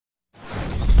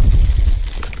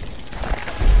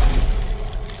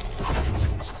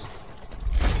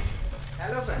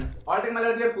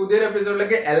Malayalam പുതിയൊരു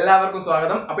എപ്പിസോഡിലേക്ക് എല്ലാവർക്കും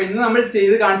സ്വാഗതം. അപ്പോൾ ഇന്ന് നമ്മൾ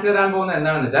ചെയ്ത് കാണിച്ചു തരാൻ പോകുന്നത്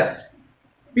എന്താണെന്ന് വെച്ചാൽ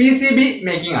PCB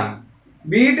മേക്കിംഗ് ആണ്.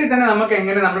 വീട്ടിൽ തന്നെ നമുക്ക്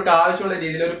എങ്ങനെ നമുക്ക് ആവശ്യമുള്ള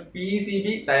രീതിയിൽ ഒരു PCB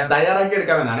തയ്യാറാക്കി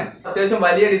എടുക്കാമെന്നാണ്. അത്യാവശ്യം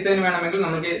വലിയ ഡിസൈൻ വേണമെങ്കിൽ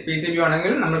നമുക്ക് PCB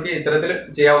വേണമെങ്കിൽ നമുക്ക് ഇത്തരത്തിൽ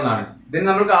ചെയ്യാവുന്നതാണ്. ഇതിന്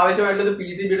നമുക്ക് ആവശ്യമായിട്ടുള്ളത്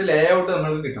PCBയുടെ ലേഔട്ട്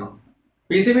നമുക്ക് കിട്ടണം.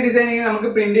 PCB ഡിസൈനിങ് നമുക്ക്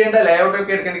പ്രിന്റ് ചെയ്യേണ്ട ലേഔട്ട്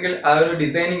ഒക്കെ എടുക്കണമെങ്കിൽ ആ ഒരു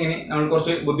ഡിസൈനിങ്ങിന് നമ്മൾ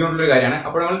കുറച്ച് ബുദ്ധിമുട്ടുള്ള ഒരു കാര്യമാണ്.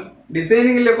 അപ്പോൾ നമ്മൾ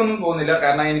ഡിസൈനിങ്ങിലേക്കൊന്നും പോകുന്നില്ല,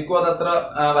 കാരണം എനിക്കും അത് അത്ര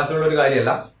വശമുള്ള ഒരു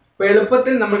കാര്യമല്ല. അപ്പോൾ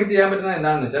എളുപ്പത്തിൽ നമുക്ക് ചെയ്യാൻ പറ്റുന്നത്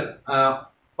എന്താണെന്ന് വെച്ചാൽ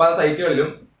പല സൈറ്റുകളിലും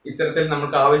ഇത്തരത്തിൽ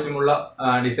നമുക്ക് ആവശ്യമുള്ള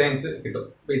ഡിസൈൻസ് കിട്ടും,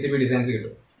 PCB ഡിസൈൻസ്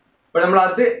കിട്ടും. അപ്പോൾ നമ്മൾ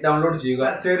അത് ഡൗൺലോഡ് ചെയ്യുക.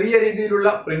 ചെറിയ രീതിയിലുള്ള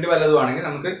പ്രിന്റ് വല്ലതുമാണെങ്കിൽ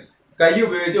നമുക്ക് കൈ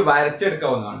ഉപയോഗിച്ച്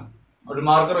വരച്ചെടുക്കാവുന്നതാണ്. ഒരു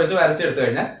മാർക്കർ വെച്ച് വരച്ചെടുത്തു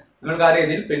കഴിഞ്ഞാൽ നമുക്ക് ആ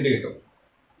രീതിയിൽ പ്രിന്റ് കിട്ടും.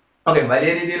 ഓക്കെ,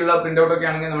 വലിയ രീതിയിലുള്ള പ്രിന്റ് ഔട്ട് ഒക്കെ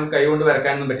ആണെങ്കിൽ നമ്മൾ കൈ കൊണ്ട്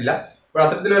വരക്കാനൊന്നും പറ്റില്ല. അപ്പോൾ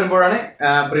അത്തരത്തിൽ വരുമ്പോഴാണ്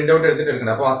പ്രിന്റ് ഔട്ട് എടുത്തിട്ട്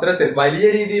എടുക്കേണ്ടത്. അപ്പോൾ അത്തരത്തിൽ വലിയ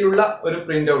രീതിയിലുള്ള ഒരു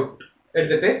പ്രിന്റ് ഔട്ട്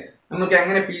എടുത്തിട്ട് നമുക്ക്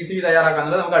എങ്ങനെ PCB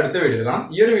തയ്യാറാക്കാന്നുള്ളത് നമുക്ക് അടുത്ത വീഡിയോയിൽ കാണാം.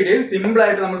 ഈ ഒരു വീഡിയോയിൽ സിമ്പിൾ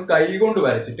ആയിട്ട് നമുക്ക് കൈ കൊണ്ട്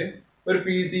വരച്ചിട്ട് ഒരു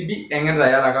PCB എങ്ങനെ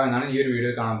തയ്യാറാക്കാം എന്നാണ് ഈ ഒരു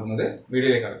വീഡിയോയിൽ കാണാൻ പോകുന്നത്.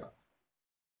 വീഡിയോയിലേക്ക് കടക്കാം.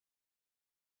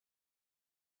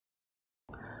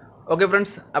 ഓക്കെ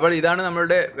ഫ്രണ്ട്സ്, അപ്പോൾ ഇതാണ്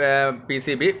നമ്മളുടെ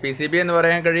PCB എന്ന്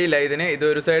പറയാൻ കഴിയില്ല ഇതിന്.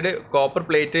 ഇതൊരു സൈഡ് കോപ്പർ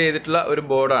പ്ലേറ്റ് ചെയ്തിട്ടുള്ള ഒരു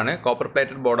ബോർഡാണ്, കോപ്പർ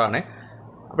പ്ലേറ്റഡ് ബോർഡാണ്.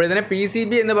 അപ്പോൾ ഇതിനെ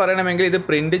PCB എന്ന് പറയണമെങ്കിൽ ഇത്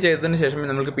പ്രിന്റ് ചെയ്തതിന് ശേഷം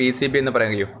നമുക്ക് PCB എന്ന്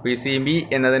പറയാൻ കഴിയും. PCB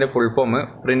എന്നതിൻ്റെ full form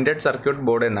printed circuit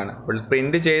board എന്നാണ്. അപ്പോൾ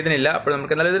പ്രിന്റ് ചെയ്തിട്ടില്ല, അപ്പോൾ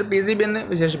നമുക്ക് എന്നാലും ഇതൊരു PCB എന്ന്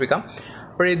വിശേഷിപ്പിക്കാം.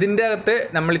 അപ്പോൾ ഇതിൻ്റെ അകത്ത്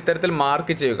നമ്മൾ ഇത്തരത്തിൽ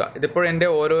മാർക്ക് ചെയ്യുക. ഇതിപ്പോൾ എൻ്റെ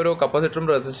ഓരോരോ കപ്പാസിറ്ററും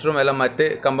റെസിസ്റ്ററും എല്ലാം മറ്റ്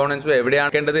കമ്പോണൻസും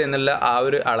എവിടെയാക്കേണ്ടത് എന്നുള്ള ആ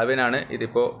ഒരു അളവിനാണ്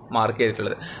ഇതിപ്പോൾ മാർക്ക്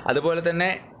ചെയ്തിട്ടുള്ളത്. അതുപോലെ തന്നെ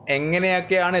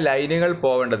എങ്ങനെയൊക്കെയാണ് ലൈനുകൾ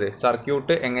പോവേണ്ടത്,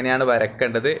 സർക്യൂട്ട് എങ്ങനെയാണ്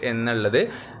വരക്കേണ്ടത് എന്നുള്ളത്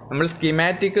നമ്മൾ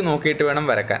സ്കീമാറ്റിക് നോക്കിയിട്ട് വേണം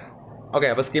വരക്കാൻ. ഓക്കെ,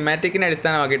 അപ്പോൾ സ്കീമാറ്റിക്കിനെ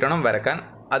അടിസ്ഥാനമാക്കിയിട്ട് വേണം വരക്കാൻ.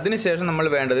 അതിനുശേഷം നമ്മൾ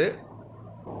വേണ്ടത്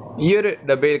ഈ ഒരു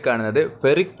ഡബയിൽ കാണുന്നത്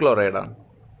ഫെറിക് ക്ലോറൈഡാണ്.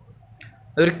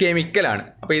 അതൊരു കെമിക്കലാണ്.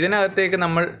 അപ്പോൾ ഇതിനകത്തേക്ക്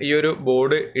നമ്മൾ ഈ ഒരു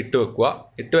ബോർഡ് ഇട്ട് വെക്കുക.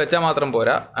 ഇട്ട് വെച്ചാൽ മാത്രം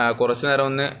പോരാ, കുറച്ചു നേരം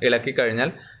ഒന്ന് ഇളക്കി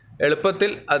കഴിഞ്ഞാൽ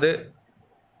എളുപ്പത്തിൽ അത്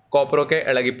കോപ്പറൊക്കെ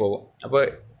ഇളകിപ്പോകും. അപ്പോൾ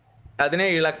അതിനെ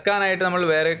ഇളക്കാനായിട്ട് നമ്മൾ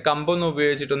വേറെ കമ്പൊന്നും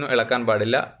ഉപയോഗിച്ചിട്ടൊന്നും ഇളക്കാൻ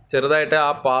പാടില്ല. ചെറുതായിട്ട്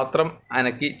ആ പാത്രം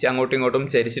അനക്കി അങ്ങോട്ടും ഇങ്ങോട്ടും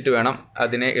ചരിച്ചിട്ട് വേണം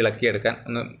അതിനെ ഇളക്കിയെടുക്കാൻ,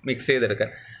 ഒന്ന് മിക്സ്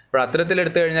ചെയ്തെടുക്കാൻ. അപ്പോൾ അത്തരത്തിൽ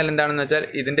എടുത്തു കഴിഞ്ഞാൽ എന്താണെന്ന് വെച്ചാൽ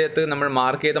ഇതിൻ്റെ അകത്ത് നമ്മൾ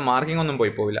മാർക്ക് ചെയ്ത മാർക്കിംഗ് ഒന്നും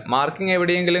പോവില്ല. മാർക്കിംഗ്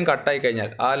എവിടെയെങ്കിലും കട്ടായി കഴിഞ്ഞാൽ,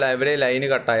 ആ എവിടെ ലൈന്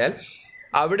കട്ടായാൽ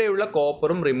അവിടെയുള്ള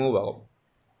കോപ്പറും റിമൂവ് ആകും.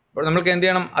 അപ്പോൾ നമുക്ക് എന്ത്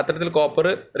ചെയ്യണം, അത്തരത്തിൽ കോപ്പർ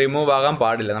റിമൂവ് ആകാൻ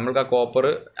പാടില്ല. നമ്മൾക്ക് ആ കോപ്പർ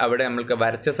അവിടെ നമ്മൾക്ക്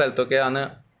വരച്ച സ്ഥലത്തൊക്കെയാണ്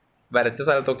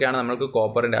നമ്മൾക്ക്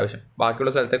കോപ്പറിൻ്റെ ആവശ്യം.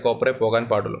 ബാക്കിയുള്ള സ്ഥലത്തെ കോപ്പറേ പോകാൻ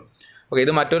പാടുള്ളൂ. ഓക്കെ,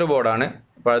 ഇത് മറ്റൊരു ബോർഡാണ്.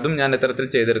 അപ്പോൾ അതും ഞാൻ ഇത്തരത്തിൽ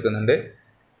ചെയ്തെടുക്കുന്നുണ്ട്.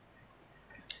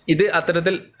 ഇത്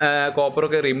അത്തരത്തിൽ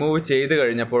കോപ്പറൊക്കെ റിമൂവ് ചെയ്ത്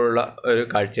കഴിഞ്ഞപ്പോഴുള്ള ഒരു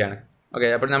കാഴ്ചയാണ്. ഓക്കെ,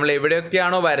 അപ്പോൾ നമ്മൾ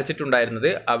എവിടെയൊക്കെയാണോ വരച്ചിട്ടുണ്ടായിരുന്നത്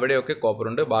അവിടെയൊക്കെ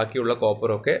കോപ്പറുണ്ട്, ബാക്കിയുള്ള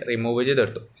കോപ്പറൊക്കെ റിമൂവ്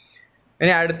ചെയ്തെടുത്തു.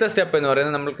 ഇനി അടുത്ത സ്റ്റെപ്പ് എന്ന്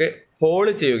പറയുന്നത് നമുക്ക് ഹോൾ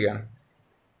ചെയ്യുകയാണ്.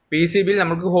 PCBയിൽ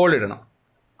നമുക്ക് ഹോൾ ഇടണം.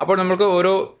 അപ്പോൾ നമുക്ക്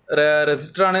ഓരോ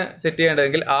റെസിസ്റ്ററാണ് സെറ്റ്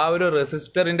ചെയ്യേണ്ടതെങ്കിൽ ആ ഒരു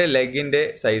റെസിസ്റ്ററിൻ്റെ ലെഗിൻ്റെ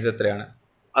സൈസ് എത്രയാണ്,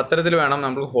 അത്തരത്തിൽ വേണം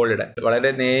നമുക്ക് ഹോൾ ഇടാൻ. വളരെ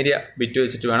നേരിയ ബിറ്റ്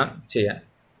വെച്ചിട്ട് വേണം ചെയ്യാൻ.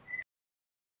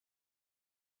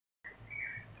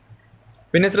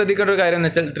 പിന്നെ ശ്രദ്ധിക്കേണ്ട ഒരു കാര്യം എന്ന്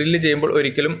വെച്ചാൽ ഡ്രില്ല് ചെയ്യുമ്പോൾ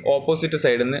ഒരിക്കലും ഓപ്പോസിറ്റ്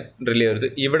സൈഡിൽ നിന്ന് ഡ്രില്ല് ചെയ്യരുത്.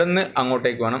 ഇവിടെ നിന്ന്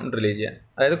അങ്ങോട്ടേക്ക് വേണം ഡ്രില്ല് ചെയ്യാൻ.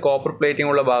 അതായത് കോപ്പർ പ്ലേറ്റിംഗ്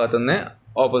ഉള്ള ഭാഗത്തു നിന്ന്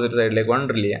ഓപ്പോസിറ്റ് സൈഡിലേക്ക് വേണം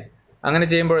ഡ്രില്ല് ചെയ്യാൻ. അങ്ങനെ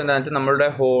ചെയ്യുമ്പോൾ എന്താണെന്ന് വെച്ചാൽ നമ്മളുടെ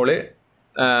ഹോള്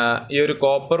ഈ ഒരു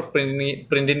കോപ്പർ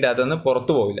പ്രിൻറ്റിൻ്റെ അകത്തുനിന്ന്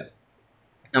പുറത്തു പോവില്ല.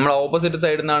 നമ്മൾ ഓപ്പോസിറ്റ്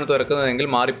സൈഡിൽ നിന്നാണ് തുറക്കുന്നതെങ്കിൽ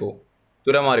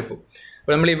തുര മാറിപ്പോവും.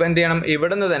 അപ്പോൾ നമ്മൾ എന്ത് ചെയ്യണം,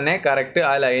 ഇവിടെ നിന്ന് തന്നെ കറക്റ്റ്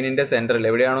ആ ലൈനിൻ്റെ സെൻറ്ററിൽ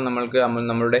എവിടെയാണോ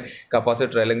നമ്മളുടെ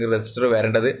കപ്പാസിറ്റർ അല്ലെങ്കിൽ റെസിസ്റ്റർ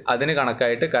വരേണ്ടത് അതിന്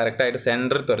കണക്കായിട്ട് കറക്റ്റായിട്ട്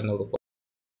സെൻറ്ററിൽ തുറന്നു കൊടുക്കും.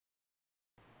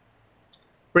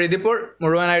 അപ്പോൾ ഇതിപ്പോൾ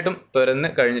മുഴുവനായിട്ടും തുറന്ന്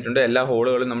കഴിഞ്ഞിട്ടുണ്ട്. എല്ലാ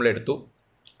ഹോളുകളും നമ്മൾ എടുത്തു.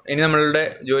 ഇനി നമ്മളുടെ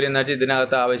ജോലി എന്താ വെച്ചാൽ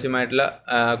ഇതിനകത്ത് ആവശ്യമായിട്ടുള്ള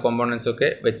കോമ്പോണൻസൊക്കെ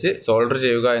വെച്ച് സോൾഡർ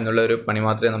ചെയ്യുക എന്നുള്ള ഒരു പണി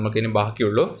മാത്രമേ നമുക്കിനി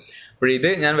ബാക്കിയുള്ളൂ. അപ്പോൾ ഇത്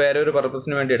ഞാൻ വേറെ ഒരു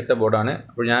പർപ്പസിന് വേണ്ടി എടുത്ത ബോർഡാണ്.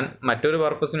 അപ്പോൾ ഞാൻ മറ്റൊരു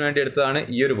പർപ്പസിന് വേണ്ടി എടുത്തതാണ്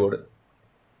ഈ ഒരു ബോർഡ്.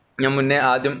 ഞാൻ മുന്നേ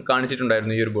ആദ്യം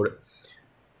കാണിച്ചിട്ടുണ്ടായിരുന്നു ഈ ഒരു ബോർഡ്.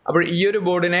 അപ്പോൾ ഈ ഒരു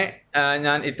ബോർഡിനെ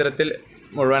ഞാൻ ഇത്തരത്തിൽ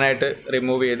മുഴുവനായിട്ട്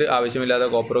റിമൂവ് ചെയ്ത് ആവശ്യമില്ലാത്ത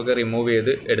കോപ്പറൊക്കെ റിമൂവ്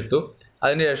ചെയ്ത് എടുത്തു.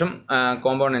 അതിനുശേഷം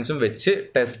കോമ്പോണൻസും വെച്ച്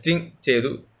ടെസ്റ്റിംഗ്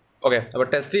ചെയ്തു. ഓക്കെ, അപ്പോൾ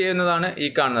ടെസ്റ്റ് ചെയ്യുന്നതാണ് ഈ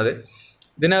കാണുന്നത്.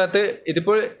 ഇതിനകത്ത്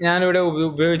ഇതിപ്പോൾ ഞാനിവിടെ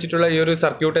ഉപയോഗിച്ചിട്ടുള്ള ഈ ഒരു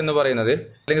സർക്യൂട്ട് എന്ന് പറയുന്നത്,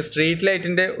 അല്ലെങ്കിൽ സ്ട്രീറ്റ്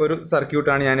ലൈറ്റിൻ്റെ ഒരു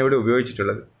സർക്യൂട്ടാണ് ഞാനിവിടെ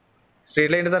ഉപയോഗിച്ചിട്ടുള്ളത്.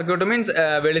 സ്ട്രീറ്റ് ലൈറ്റ് സർക്യൂട്ട് മീൻസ്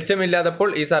വെളിച്ചമില്ലാത്തപ്പോൾ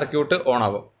ഈ സർക്യൂട്ട് ഓൺ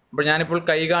ആകും. അപ്പോൾ ഞാനിപ്പോൾ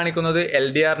കൈ കാണിക്കുന്നത്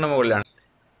LDRന് മുകളിലാണ്.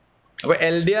 അപ്പോൾ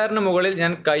LDRന് മുകളിൽ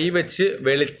ഞാൻ കൈ വെച്ച്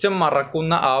വെളിച്ചം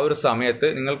മറക്കുന്ന ആ ഒരു സമയത്ത്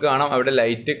നിങ്ങൾക്ക് കാണാം അവിടെ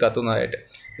ലൈറ്റ് കത്തുന്നതായിട്ട്.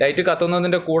 ലൈറ്റ്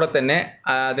കത്തുന്നതിൻ്റെ കൂടെ തന്നെ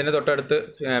അതിന് തൊട്ടടുത്ത്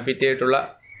ഫിറ്റ് ചെയ്തിട്ടുള്ള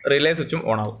റിലേ സ്വിച്ചും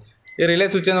ഓൺ ആകും. ഈ റിലേ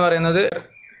സ്വിച്ച് എന്ന് പറയുന്നത്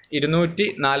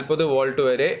 240 വോൾട്ട്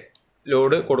വരെ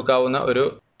ലോഡ് കൊടുക്കാവുന്ന ഒരു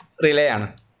റിലേ ആണ്.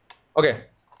 ഓക്കെ,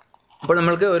 അപ്പോൾ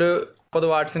നമ്മൾക്ക് ഒരു 30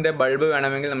 വാട്ട്സിൻ്റെ ബൾബ്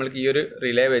വേണമെങ്കിൽ നമുക്ക് ഈ ഒരു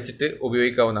റിലേ വെച്ചിട്ട്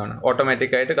ഉപയോഗിക്കാവുന്നതാണ്.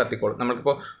 ഓട്ടോമാറ്റിക്കായിട്ട് കത്തിക്കോളും.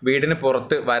 നമുക്കിപ്പോൾ വീടിന്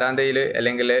പുറത്ത് വരാന്തയിൽ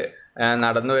അല്ലെങ്കിൽ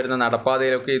നടന്നു വരുന്ന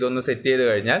നടപ്പാതയിലൊക്കെ ഇതൊന്ന് സെറ്റ് ചെയ്ത്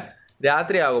കഴിഞ്ഞാൽ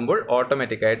രാത്രിയാകുമ്പോൾ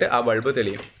ഓട്ടോമാറ്റിക്കായിട്ട് ആ ബൾബ്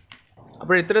തെളിയും.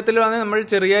 അപ്പോൾ ഇത്തരത്തിലാണ് നമ്മൾ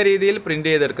ചെറിയ രീതിയിൽ പ്രിൻറ്റ്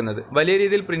ചെയ്തെടുക്കുന്നത്. വലിയ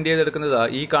രീതിയിൽ പ്രിൻറ്റ് ചെയ്തെടുക്കുന്നത്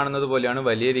ഈ കാണുന്നത് പോലെയാണ്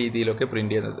വലിയ രീതിയിലൊക്കെ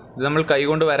പ്രിൻറ്റ് ചെയ്യുന്നത്. ഇത് നമ്മൾ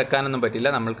കൈകൊണ്ട് വരക്കാനൊന്നും പറ്റില്ല,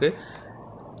 നമ്മൾക്ക്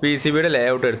PCBയുടെ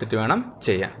ലേഔട്ട് എടുത്തിട്ട് വേണം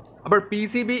ചെയ്യാൻ. അപ്പോൾ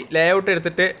PCB ലേഔട്ട്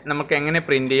എടുത്തിട്ട് നമുക്ക് എങ്ങനെ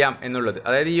പ്രിൻറ്റ് ചെയ്യാം എന്നുള്ളത്,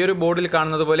 അതായത് ഈ ഒരു ബോർഡിൽ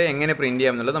കാണുന്നത് പോലെ എങ്ങനെ പ്രിൻറ്റ്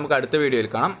ചെയ്യാം എന്നുള്ളത് നമുക്ക് അടുത്ത വീഡിയോയിൽ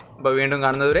കാണാം. അപ്പോൾ വീണ്ടും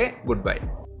കാണുന്നതുവരെ ഗുഡ് ബൈ.